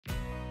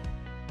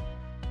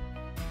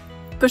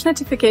Push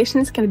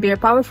notifications can be a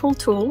powerful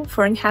tool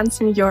for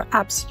enhancing your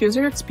app's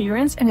user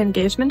experience and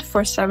engagement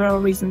for several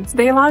reasons.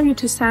 They allow you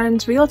to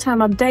send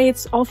real-time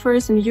updates,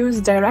 offers, and news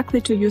directly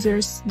to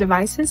users'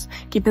 devices,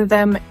 keeping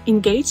them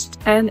engaged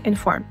and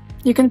informed.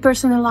 You can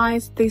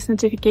personalize these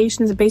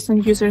notifications based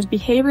on users'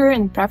 behavior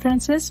and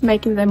preferences,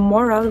 making them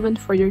more relevant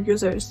for your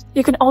users.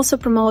 You can also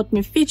promote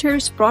new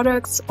features,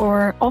 products,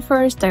 or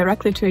offers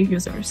directly to your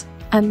users,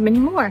 and many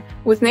more.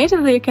 With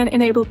Natively, you can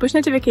enable push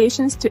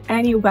notifications to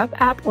any web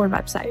app or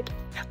website.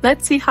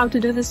 Let's see how to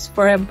do this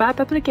for a web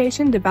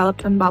application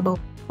developed on Bubble.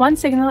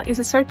 OneSignal is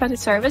a third-party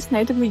service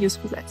Natively uses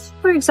for this.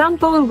 For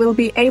example, we'll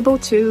be able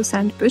to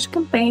send push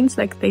campaigns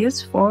like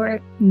this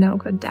for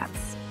no-code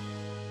devs.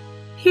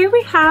 Here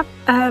we have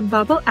a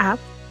Bubble app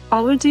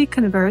already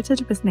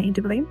converted with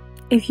Natively.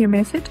 If you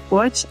miss it,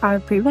 watch our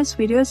previous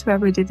videos where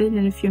we did it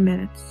in a few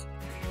minutes.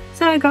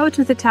 So I go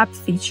to the tab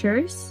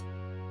Features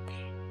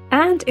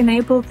and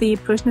enable the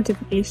push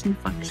notification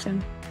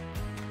function.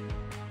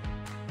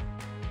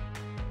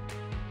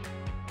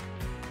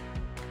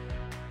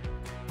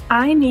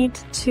 I need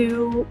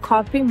to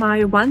copy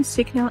my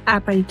OneSignal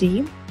app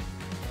ID,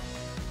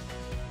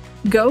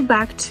 go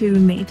back to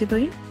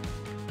Natively,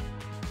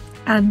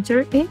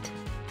 enter it,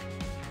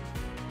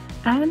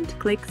 and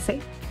click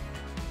Save.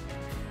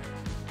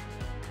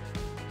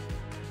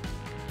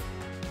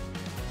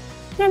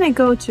 Then I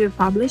go to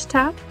Publish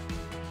tab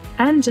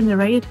and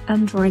generate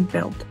Android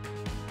build.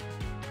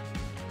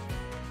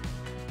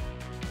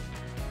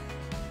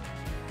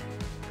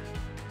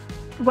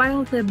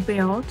 While the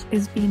build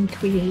is being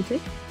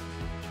created,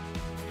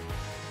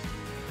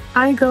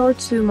 I go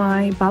to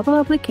my Bubble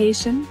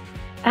application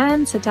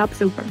and set up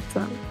the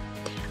workflow.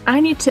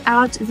 I need to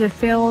add the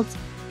field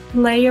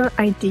player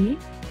ID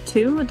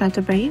to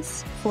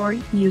database for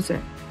user.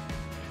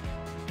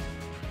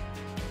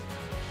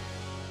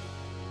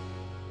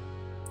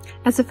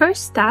 As a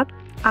first step,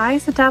 I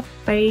set up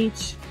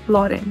page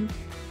loading.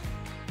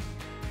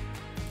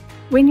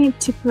 We need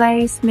to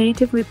place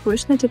Natively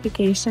push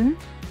notification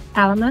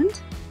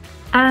element,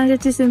 and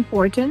it is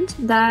important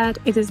that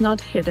it is not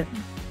hidden.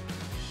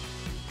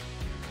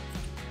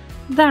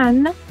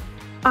 Then,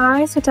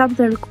 I set up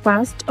the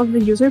request of the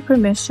user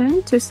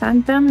permission to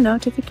send them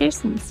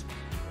notifications.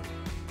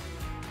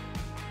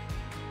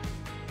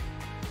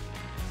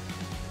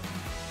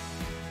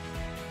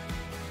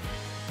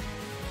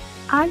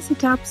 I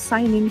set up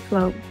sign-in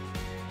flow.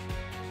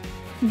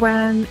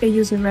 When a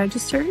user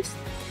registers,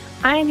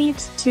 I need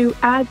to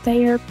add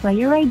their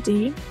player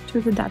ID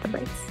to the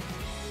database.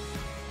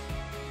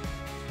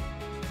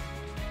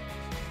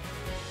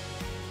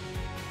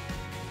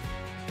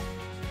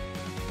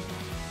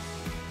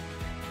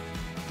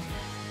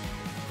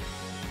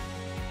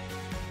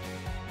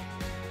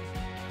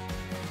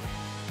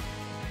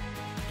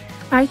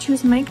 I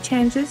choose Make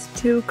Changes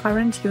to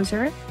Current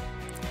User,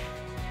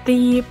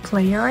 the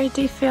Player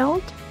ID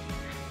field,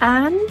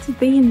 and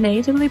the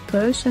Natively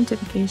Push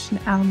Notification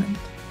element.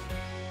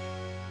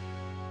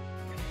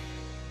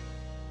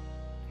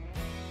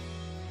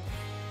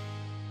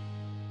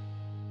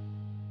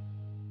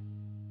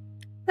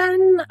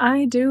 Then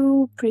I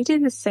do pretty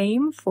the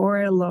same for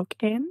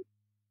login.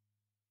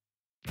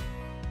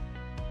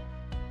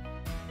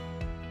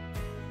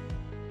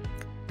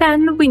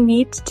 Then we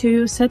need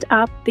to set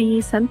up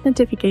the Send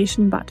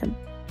Notification button.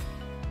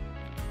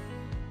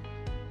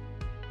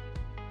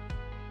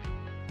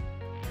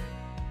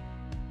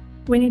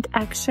 We need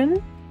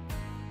action,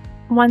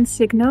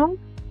 OneSignal,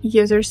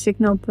 user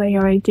signal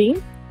player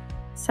ID,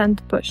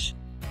 send push.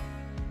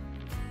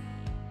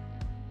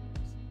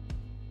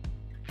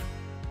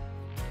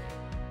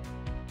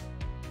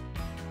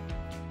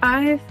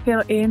 I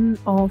fill in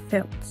all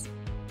fields.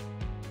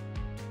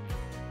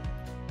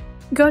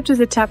 Go to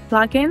the tab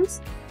Plugins,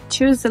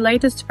 choose the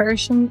latest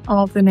version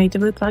of the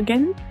Natively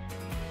plugin.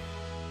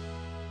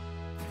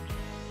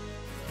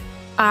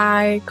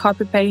 I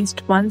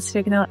copy-paste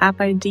OneSignal app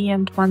ID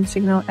and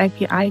OneSignal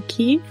API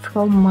key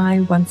from my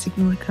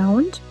OneSignal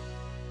account.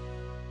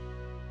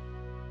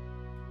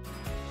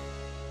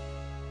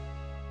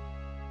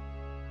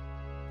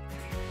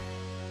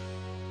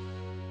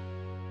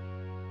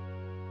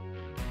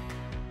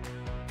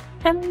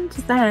 And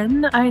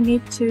then I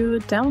need to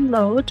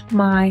download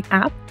my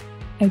app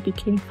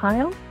APK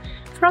file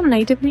from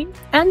Natively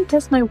and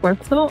test my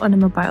workflow on a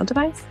mobile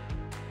device.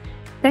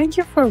 Thank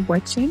you for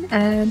watching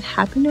and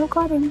happy no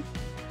coding!